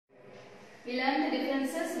We learned the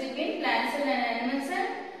differences between plant cell and animal cell,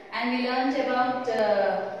 and we learned about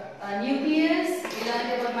nucleus, we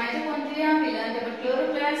learned about mitochondria, we learned about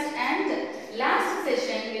chloroplast, and last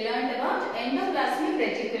session we learned about endoplasmic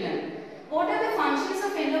reticulum. What are the functions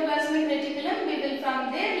of endoplasmic reticulum? We will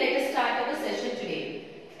from there let us start our session today.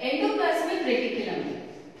 Endoplasmic reticulum.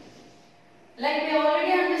 Like we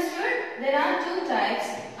already understood, there are two types,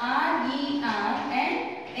 RER and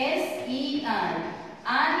SER.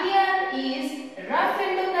 RER is rough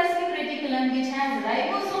endoplasmic reticulum which has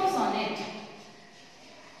ribosomes on it,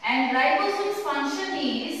 and ribosomes function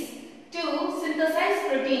is to synthesize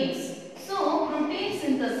proteins. So protein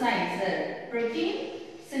synthesizer,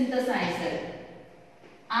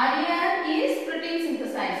 RER is protein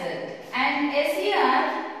synthesizer, and SER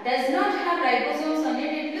does not have ribosomes on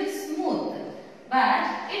it. It looks smooth,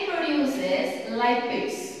 but it produces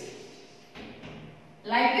lipids.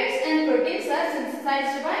 Lipids and proteins are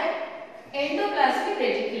synthesized by endoplasmic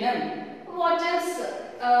reticulum. What else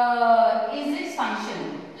is its function?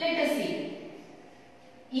 Let us see.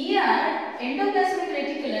 Endoplasmic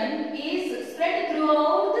reticulum is spread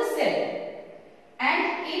throughout the cell, and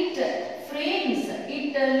it frames,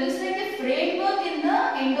 it looks like a framework in the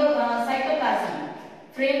cytoplasm.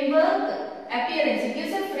 Framework appearance, it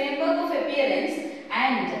gives a framework of appearance,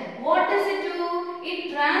 and what does it do?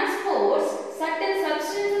 It transports certain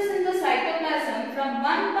substances in the cytoplasm from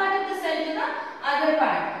one part of the cell to the other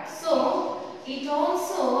part. So, it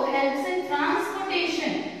also helps in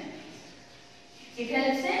transportation. It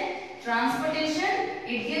helps in transportation.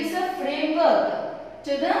 It gives a framework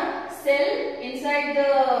to the cell, inside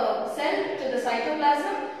the cell to the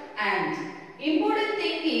cytoplasm, and important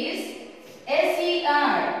thing is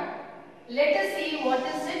SER. Let us see what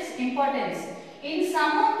is its importance. In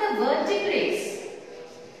some of the vertebrates,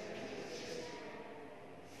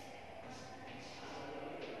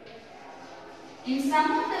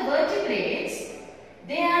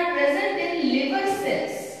 they are present in liver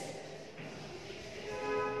cells.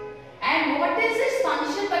 And what is its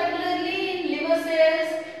function particularly in liver cells?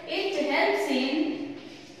 It helps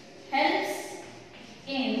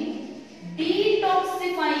in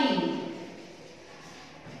detoxifying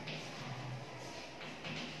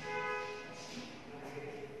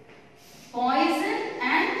poison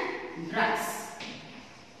and drugs.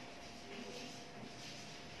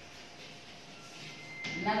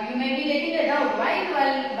 Now you may be getting a doubt, why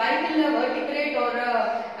will a vertebrate or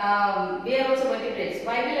we are also vertebrates,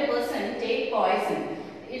 why will a person take poison?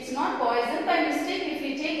 It's not poison by mistake. If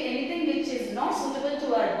we take anything which is not suitable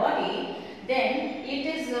to our body, then it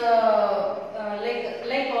is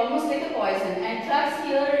like almost like a poison. And drugs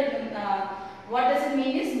here, what does it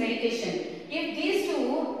mean is medication. If these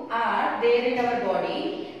two are there in our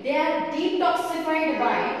body, they are detoxified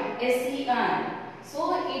by SER.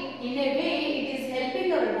 So, in a way, it is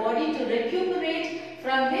helping our body to recuperate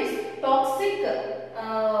from these toxic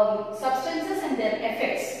substances and their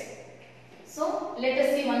effects. So, let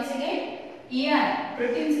us see once again. ER,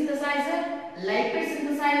 protein synthesizer, lipid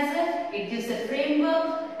synthesizer. It gives a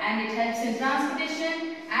framework and it helps in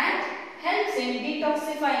transportation and helps in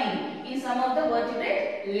detoxifying in some of the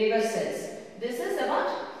vertebrate liver cells. This is about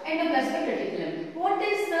endoplasmic reticulum. What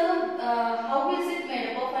is the, how is it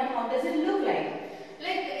made up of and how does it look like?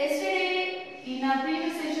 Like yesterday in our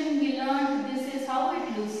previous session we learned this is how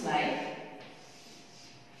it looks like,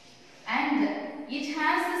 and it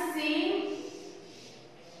has the same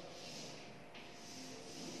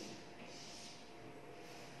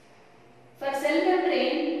for cell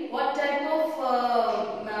membrane. What type of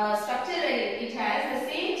structure it has? The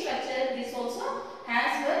same structure this also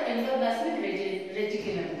has for endoplasmic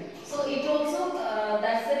reticulum. So it also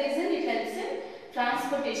that's the reason it helps in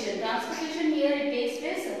transportation. Transportation here it takes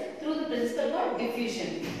place through the principle called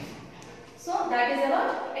diffusion. So that is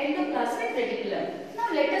about endoplasmic reticulum. Now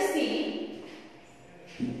let us see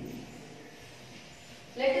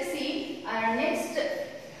our next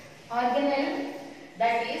organelle,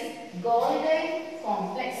 that is Golgi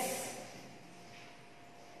complex.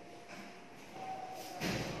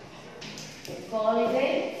 Golgi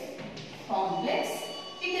complex.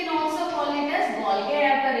 We can also call it as Golgi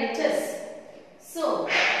apparatus. So,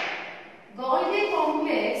 Golgi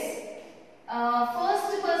complex,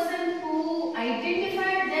 first person who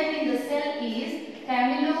identified them in the cell is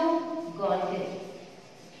Camillo Golgi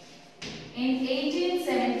in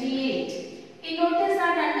 1878. He noticed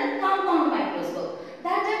that under compound microscope.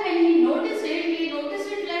 That time when he noticed it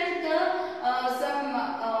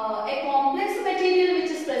like a complex material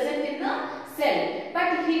which is present in the cell.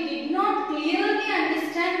 But he did not clearly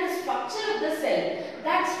understand the structure of the cell.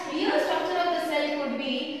 That clear structure of the cell could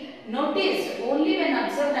be noticed only when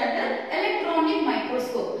observed under electron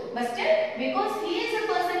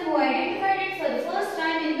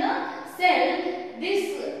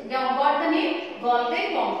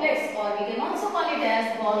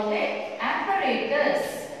Golgi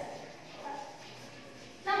apparatus.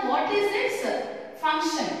 Now what is its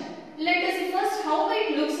function? Let us see first how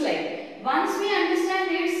it looks like. Once we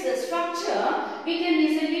understand its structure, we can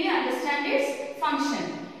easily understand its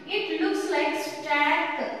function. It looks like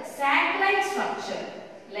sac-like structure.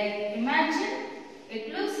 Like imagine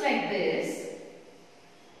it looks like this.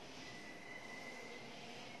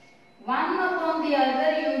 One upon the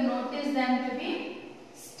other, you notice them to be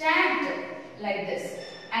stacked like this.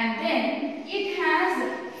 And then it has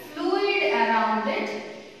fluid around it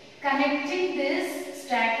connecting these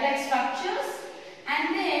stack-like structures.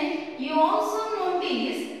 And then you also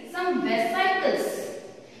notice some vesicles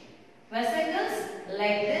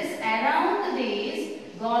like this around these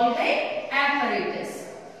Golgi apparatus.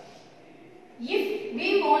 If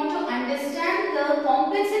we want to understand the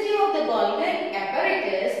complexity of the Golgi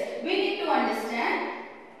apparatus, we need to understand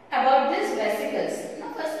about these vesicles.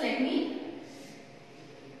 Now first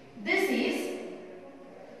this is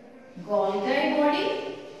Golgi body,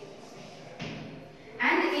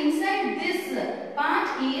 and inside this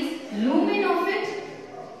part is lumen of it,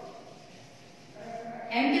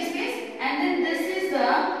 empty space, and then this is the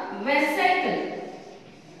vesicle.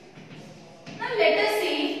 Now let us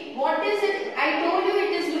see what is it. I told you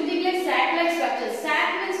it is looking like sac-like structure.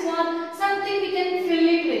 Sac means what? Something we can fill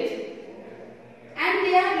it with. And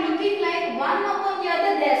they are looking like one upon the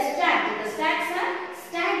other, they are stacked. The sacs are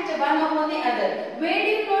stacked one upon the other. Where do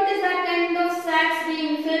you notice that kind of sacs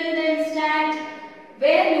being filled and stacked?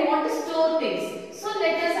 Where you want to store things. So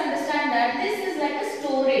let us understand that this is like a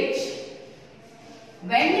storage.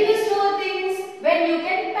 When do you store things? When you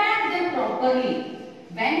can pack them properly.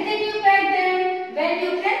 When can you pack them? When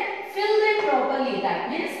you can fill them properly. That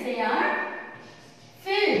means they are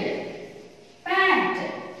filled, packed,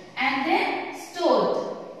 and then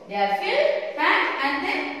stored. They are filled, packed, and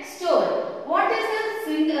then stored. What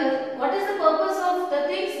is the purpose of the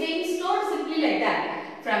things being stored? Simply like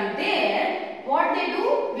that. From there, what they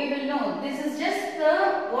do, we will know. This is just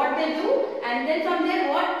what they do, and then from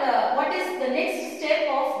there, what is the next step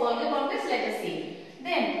of Golgi complex? Let us see.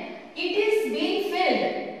 Then it is being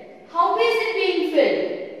filled. How is it being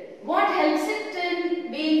filled? What helps it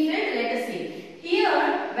in being filled? Let us see.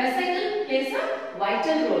 Here, vesicle plays a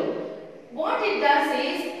vital role. What it does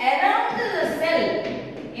is, around the cell,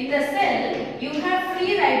 in the cell, you have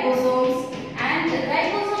free ribosomes, and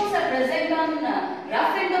ribosomes are present on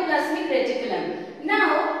rough endoplasmic reticulum. Now,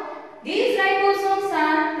 these ribosomes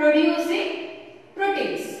are producing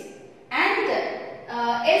proteins, and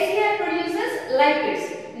SCR produces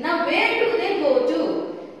lipids. Now, where do they go to?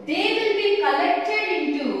 They will be collected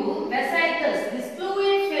into vesicles. This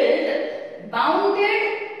fluid-filled,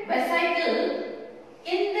 bounded vesicle.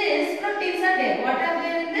 In this, proteins are there. What are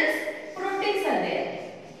there in this? Proteins are there.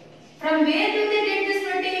 From where do they get these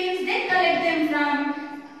proteins? They collect them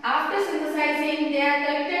from, after synthesizing, they are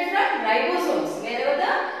collected from ribosomes, wherever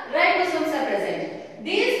the ribosomes are present.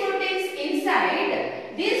 These proteins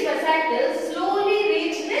inside these vesicles slowly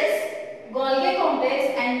reach this Golgi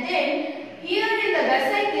complex, and then here in the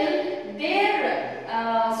vesicle, their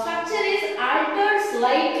structure is altered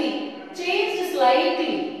slightly, changed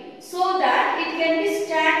slightly, so that it can be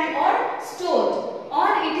stacked or stored, or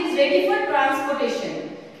it is ready for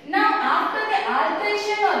transportation. Now, after the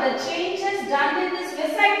alteration or the changes done in this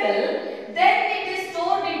vesicle, then it is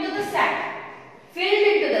stored into the sac, filled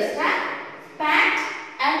into the sac, packed,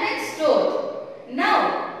 and then stored.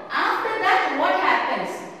 Now, after that, what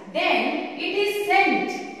happens? Then it is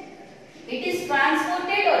sent. It is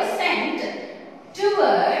transported or sent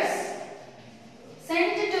towards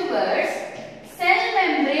cell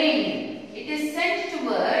membrane. It is sent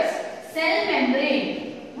towards cell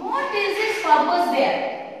membrane. What is its purpose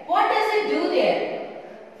there? What does it do there?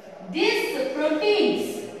 These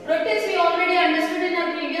proteins we already understood in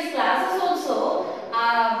our previous classes also.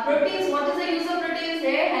 Proteins, what is the use of proteins?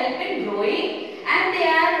 They help in growing, and they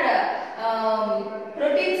are,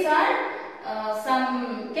 proteins are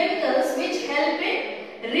some chemicals which help in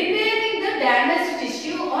repairing the damaged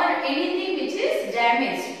tissue or anything which is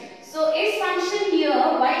damaged. So its function here,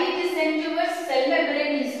 why it is sent towards cell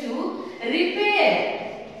membrane, is to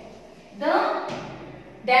repair the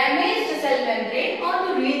damaged cell membrane or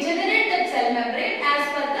to regenerate that cell membrane as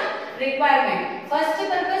per the requirement. First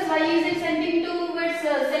purpose, why is it sending towards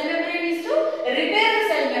cell membrane, is to repair the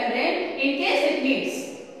cell membrane in case it needs.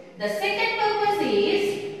 The second purpose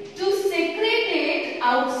is to secrete it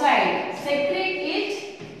outside, secrete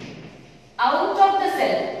it out of the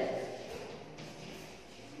cell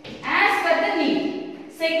as per the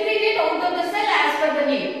need. Secrete it out of the cell as per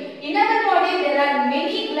the need. In our body, there are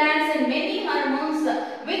many glands and many hormones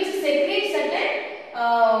which secrete certain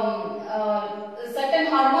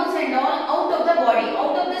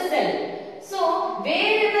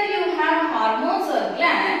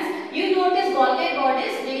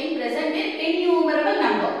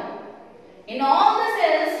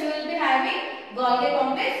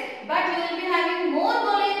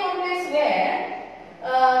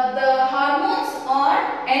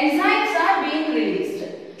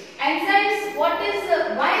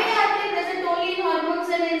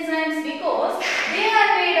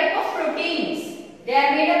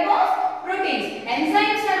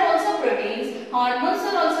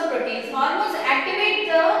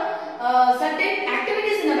certain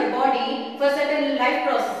activities in our body for certain life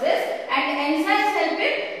processes, and enzymes help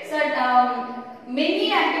in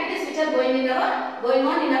many activities which are going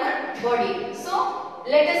on in our body. So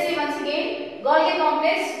let us see once again. Golgi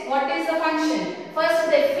complex, what is the function? First,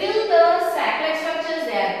 they fill the sac-like structures.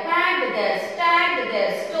 They are packed, they are stacked, they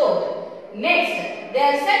are stored. Next, they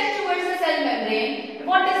are sent towards the cell membrane.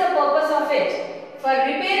 What is the purpose of it? For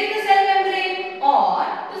repairing the cell membrane or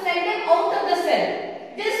to send them out of the cell.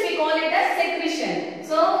 This we call it as secretion.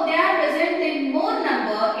 So they are present in more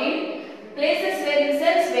number in places where in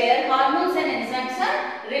cells where hormones and enzymes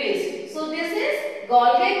are released. So this is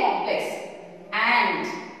Golgi complex, and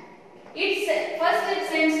first it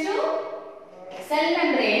sends to cell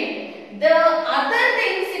membrane. The other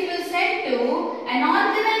things it will send to an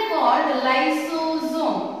organelle called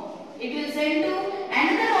lysosome. It will send to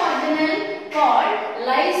another organelle called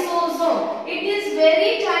lysosome. It is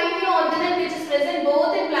very tiny organelle which is present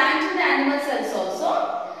both in plant and animal cells also.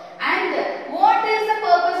 And what is the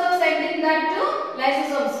purpose of sending that to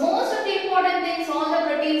lysosomes? Most of the important things, all the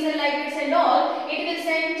proteins and lipids and all, it will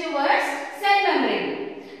send towards cell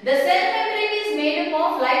membrane. The cell membrane is made up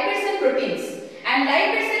of lipids and proteins. And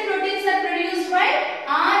lipids and proteins are produced by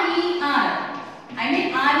RER.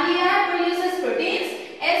 RER produces proteins,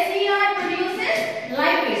 SER produces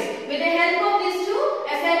lipids. With the help of these two,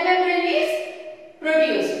 a cell membrane is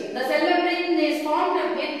produced. The cell membrane is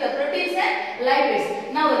formed with the proteins and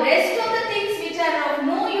lipids. Now, rest of the things which are of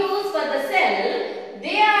no use for the cell,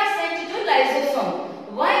 they are sent to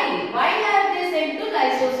lysosome. Why? Why are they sent to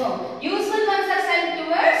lysosome? Useful ones are sent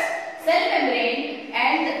towards cell membrane,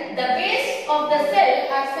 and the base of the cell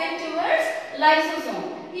are sent towards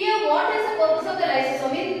lysosome. Here, what is the purpose of the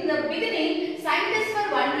lysosome? In the beginning, scientists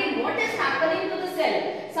were wondering what is happening to the cell.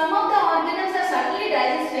 Some of the organelles are suddenly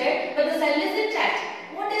digested, but the cell is intact.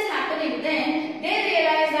 What is happening then? They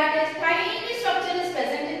realized that a tiny structure is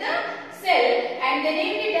present in the cell, and they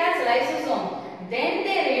named it as lysosome. Then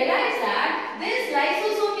they realized that this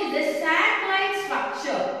lysosome is a sac-like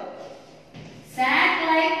structure.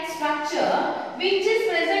 Sac-like structure which is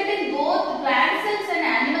present in both plant cells and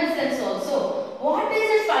animal cells also. What is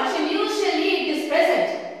its function? Usually it is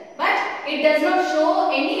present, but it does not show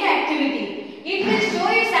any activity. It will show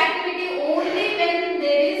its activity only when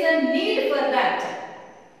there is a need for that.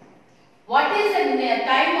 What is the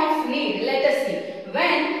time of need? Let us see.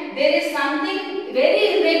 When there is something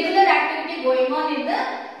very irregular activity going on in the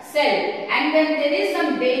cell, and then there is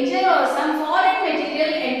some danger or some foreign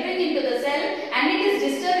material entering into the cell and it is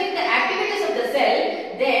disturbing the activities of the cell,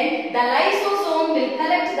 then the lysosome will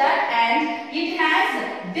collect that, and it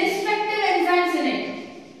has destructive enzymes in it.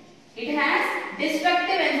 It has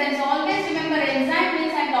destructive enzymes. Always remember, enzyme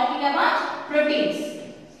means I am talking about proteins.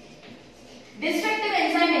 Destructive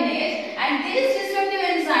enzyme in it, and these destructive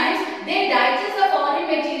enzymes, they digest the foreign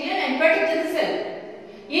material and protect the cell.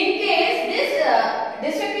 In case these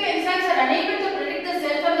destructive enzymes are unable to protect the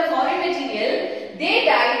cell from the foreign material, they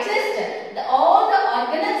digest all the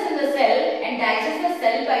organelles in the cell and digest the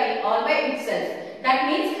cell all by itself. That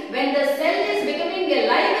means when the cell is becoming a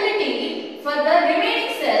liability for the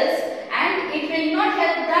remaining cells, and it will not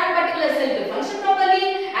help that particular cell to function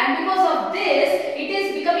properly, and because of this it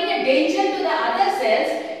is becoming a danger to the other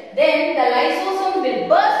cells, then the lysosome will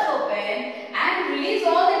burst open and release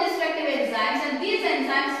all the destructive enzymes, and these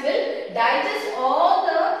enzymes will digest all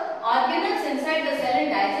the organelles inside the cell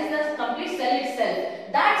and digest the complete cell itself.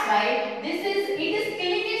 That's why it is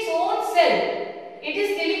killing its own cell. It is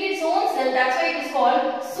killing its own cell. That's why it is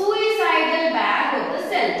called suicidal bag of the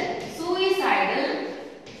cell. Suicidal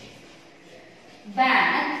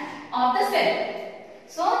bag of the cell.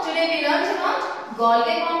 So today we learned about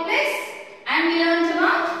Golgi complex and we learned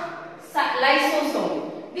about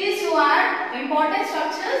lysosome. These two are important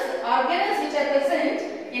structures, organelles which are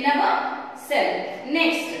present in our cell.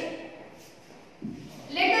 Next,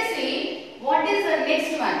 let us see what is the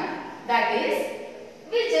next one. That is,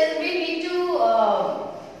 we need to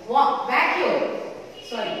vacuole.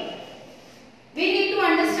 We need to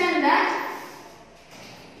understand that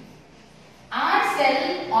our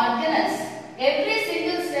cell organelles, every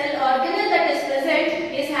single cell organelle that is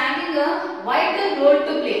present is having a vital role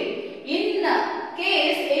to play. In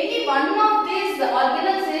case any one of these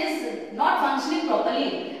organelles is not functioning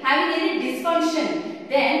properly, having any dysfunction,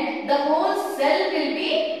 then the whole cell will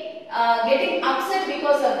be getting upset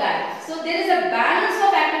because of that. So there is a balance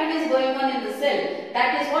of activities going on in the cell.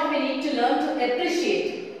 That is what we need to learn to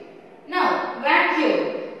appreciate. Now,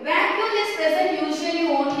 vacuole. Vacuole is present usually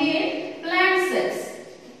only in plant cells.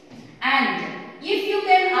 And if you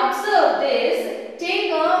can observe this,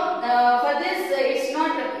 take a, for this it's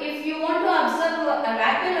not, if you want to observe a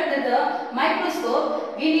vacuole under the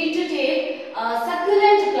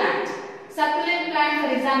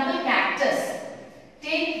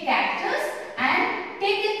take cactus and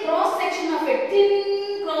take a cross section of it,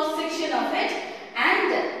 thin cross section of it,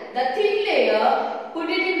 and the thin layer put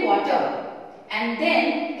it in water and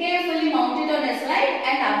then carefully mount it on a slide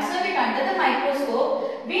and observe it under the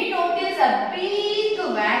microscope. We notice a big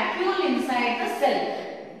vacuole inside the cell.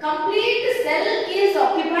 Complete cell is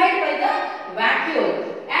occupied by the vacuole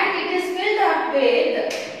and it is filled up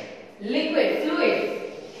with liquid, fluid.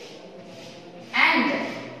 And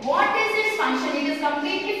what is its function? It is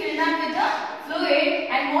completely filled up with the fluid.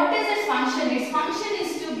 And what is its function? Its function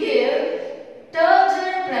is to give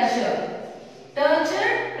turgor pressure.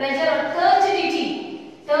 Turgor pressure or turgidity.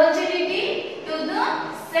 Turgidity to the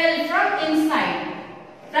cell from inside.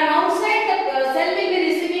 From outside the cell will be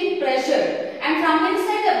receiving pressure. And from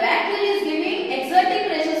inside the vacuole is giving exerting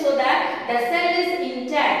pressure so that the cell is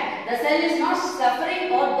intact. The cell is not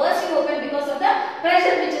suffering or bursting open because of the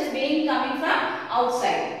pressure which is being coming from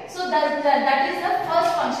outside. So that is the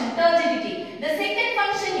first function, turgidity. The second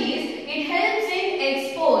function is it helps in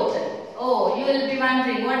export. Oh, you will be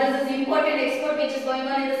wondering what is this important export which is going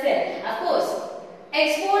on in the cell? Of course,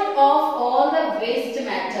 export of all the waste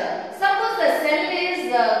matter. Suppose the cell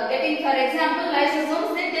is getting, for example,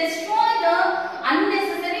 lysosomes, they destroy the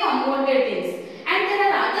unnecessary unwanted things. And there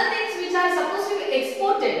are other things which are supposed to be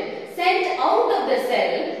exported, sent out of the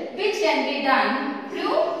cell, which can be done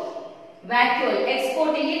through vacuole.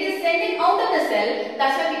 Exporting, it is sending out of the cell,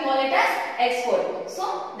 that's why we call it as export.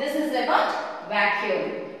 So, this is about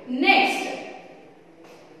vacuole. Next,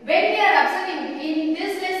 when we are observing, in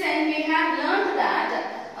this lesson we have learned that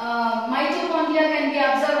mitochondria can be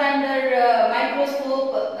observed under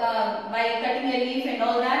microscope by cutting a leaf and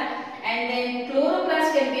all that, and then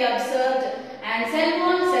chloroplast can be observed, and cell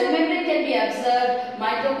wall, cell membrane can be observed,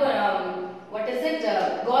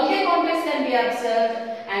 Golgi complex can be observed,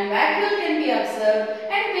 and vacuole can be observed.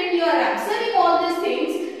 And when you are observing all these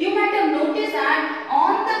things, you might have noticed that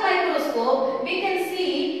on the microscope we can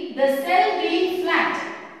see the cell being flat.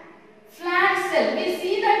 Flat cell. We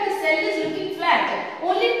see that the cell is looking flat.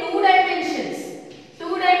 Only two dimensions.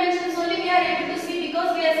 Two dimensions only we are able to see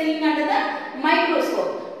because we are seeing under the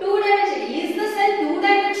microscope. Two dimensions. Is the cell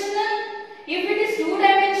two-dimensional? If it is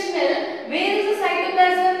two-dimensional, where is the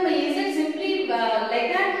cytoplasm? Is it simply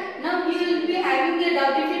like that? Now you will be having a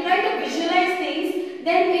doubt. If you try to visualize things,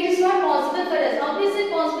 then it is not possible for us. How is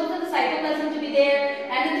it possible for the cytoplasm to be there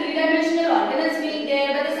and the three-dimensional organelles being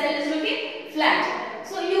there, but the cell is looking flat?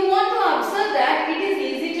 So you want to observe that it is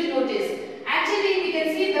easy to notice. Actually, we can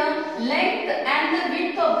see the length and the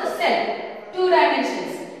width of the cell, two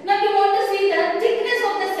dimensions. Now you want to see the thickness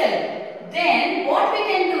of the cell. Then what we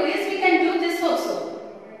can do is we can do this also.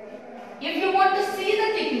 If you want to see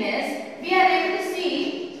the thickness, we are able to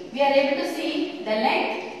see the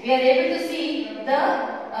length, we are able to see the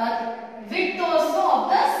width also of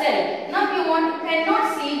the cell. Now you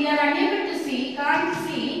cannot see, we are unable to see, can't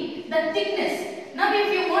see the thickness. Now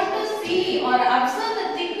if you want to see or observe the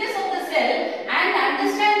thickness of the cell and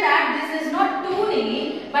understand that this is not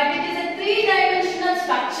 2D but it is a 3-dimensional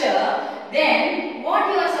structure, then what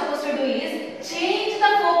you are supposed to do is change the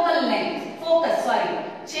focal length,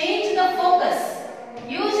 change the focus.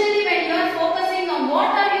 Usually when you are focusing on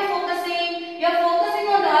what are you focusing? You are focusing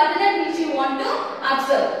on the organelle which you want to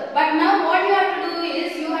observe. But now what you have to do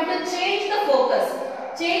is you have to change the focus.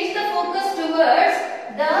 Change the focus towards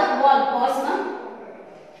the wall. Pause now.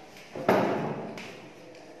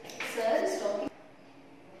 Sir is talking.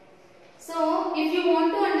 So if you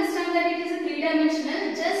want to understand that it is a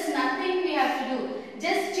 3-dimensional, just nothing we have to do.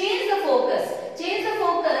 Just change the focus. Change the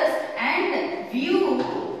focus and view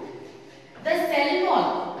the cell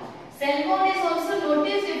wall. Cell wall is also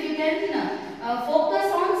noticed if you can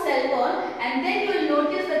focus on cell wall, and then you will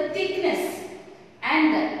notice the thickness.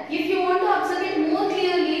 And if you want to observe it more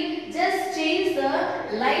clearly, just change the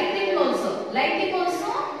lighting also. Lighting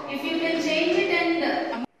also, if you can change it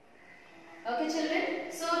and okay children,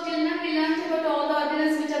 so till now we learned about all the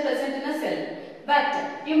organelles which are present in a cell.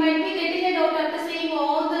 But you might be getting a doubt after seeing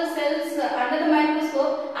all the cells under the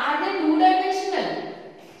microscope. Are they two-dimensional?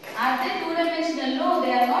 Are they two-dimensional? No,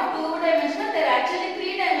 they are not two-dimensional. They are actually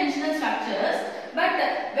 3-dimensional structures. But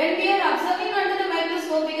when we are observing under the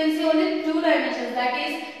microscope, we can see only 2 dimensions. That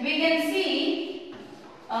is, we can see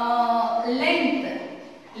length.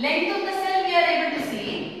 Length of the cell we are able to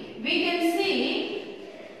see. We can see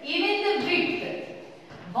even the width.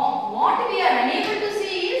 What we are unable to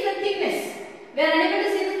see is the thickness. We are unable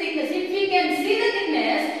to see the thickness. If we can see the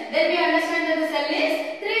thickness, then we understand that the cell is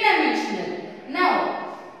 3-dimensional. Now,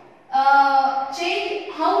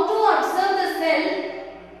 change how to observe the cell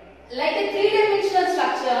like a 3-dimensional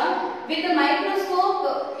structure with the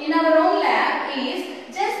microscope in our own lab is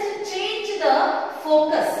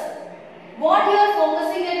what you are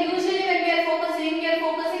focusing at. Usually when we are focusing at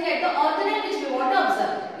the organelle which we want to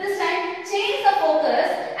observe. This time change the focus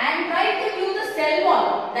and try to view the cell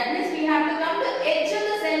wall. That means we have to come to edge of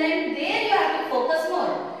the cell and there you have to focus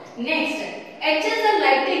more. Next, adjust the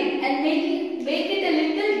lighting and make it a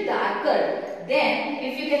little darker. Then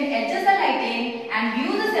if you can adjust the lighting and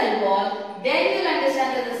view the cell wall, then you will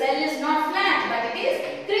understand that the cell is not flat but it is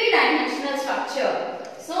three-dimensional structure.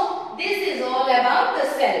 So this is all about the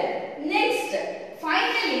cell. Next,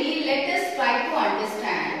 finally let us try to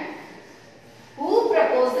understand who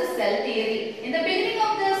proposed the cell theory. In the beginning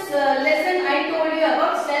of this lesson I told you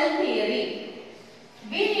about cell theory.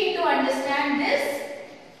 We need to understand this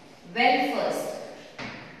well first.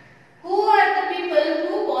 Who are the people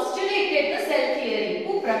who postulated the cell theory?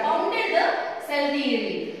 Who propounded the cell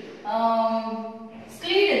theory?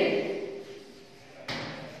 Schleiden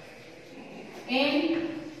in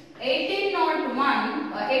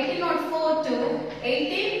 1804 to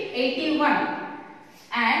 1881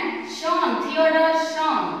 and Theodore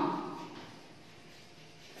Schwann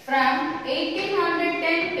from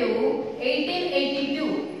 1810 to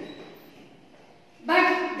 1882.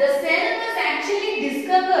 But the cell was actually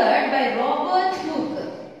discovered by Robert Hooke.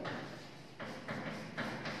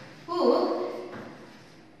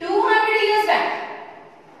 200 years back.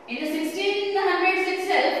 In the 1600s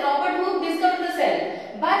itself, Robert Hooke discovered the cell.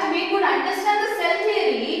 But we could understand the cell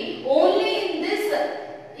theory only in this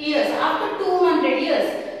years, after 200 years.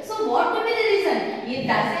 So what could be the reason?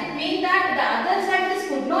 Does it mean that the other scientists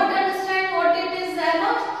could not understand what it is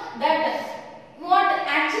about?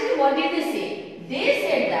 What did they say? They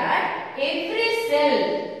said that every cell,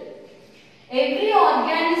 every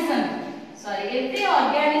organism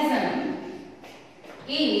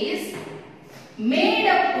is made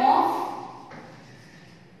up of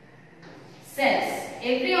cells.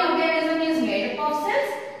 Every organism is made up of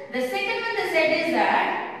cells. The second one they said is that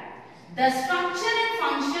the structure and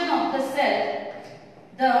function of the cell,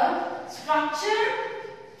 the structure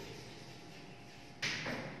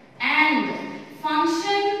and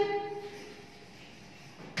function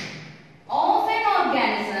of an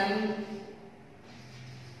organism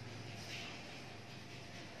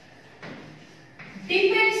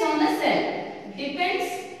depends on a cell. Depends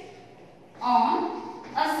on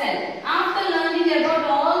a cell. After learning about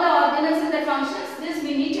all the organelles and their functions, this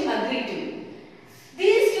we need to agree to.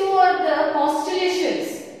 These two are the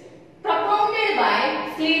postulations propounded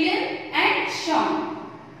by Schleiden and Schwann.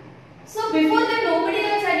 So before that nobody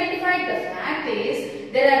else identified. The fact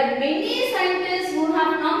is there are many scientists who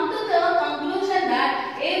have come to the conclusion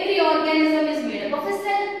that every organism is made up of a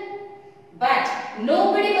cell. But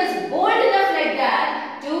nobody was bold enough like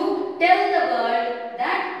that to tell the world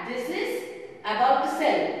that this is about the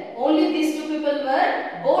cell. Only these two people were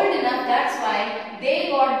bold enough, that's why they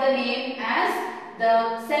got the name as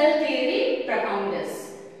the cell theory propounders.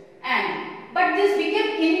 But this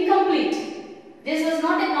became incomplete. This was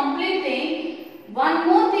not a complete thing. One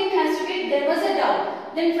more thing has to be, there was a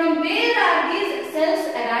doubt. Then from where are these cells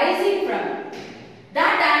arising from?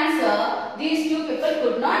 That answer these two people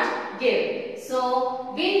could not give.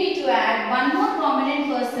 So we need to add one more prominent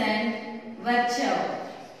person, Virchow.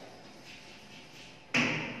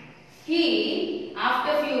 He,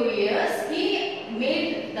 after few years, he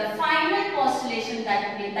made the final postulation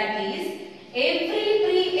that is every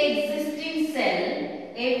pre-existing cell,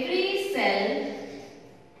 every cell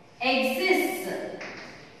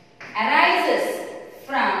arises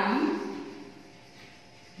from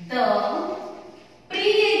the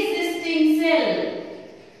pre-existing cell.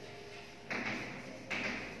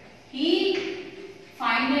 He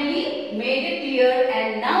finally made it clear and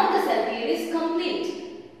now the cell theory is complete.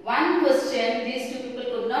 One question these two people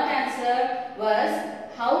could not answer was,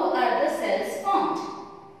 how are the cells formed?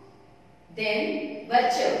 Then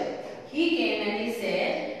Virchow, he came and he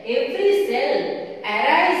said, every cell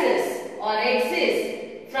arises or exists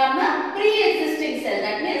from a pre-existing cell.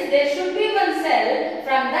 That means there should be one cell.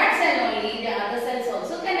 From that cell only the other cells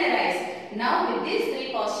also can arise. Now with these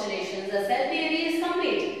three postulations, the cell theory is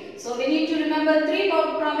complete. So we need to remember three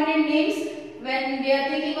prominent names when we are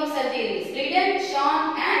thinking of cell theory: Schleiden,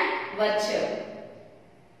 Schwann and Virchow.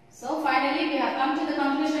 So finally we have come to the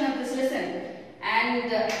conclusion of this lesson.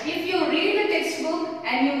 And if you read the textbook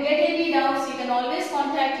and you get any doubts, you can always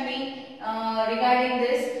contact me regarding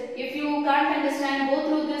this. If you can't understand, go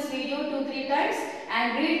through this video 2-3 times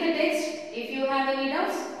and read the text. If you have any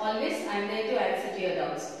doubts, always I am there to answer to your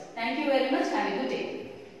doubts. Thank you very much. Have a good day.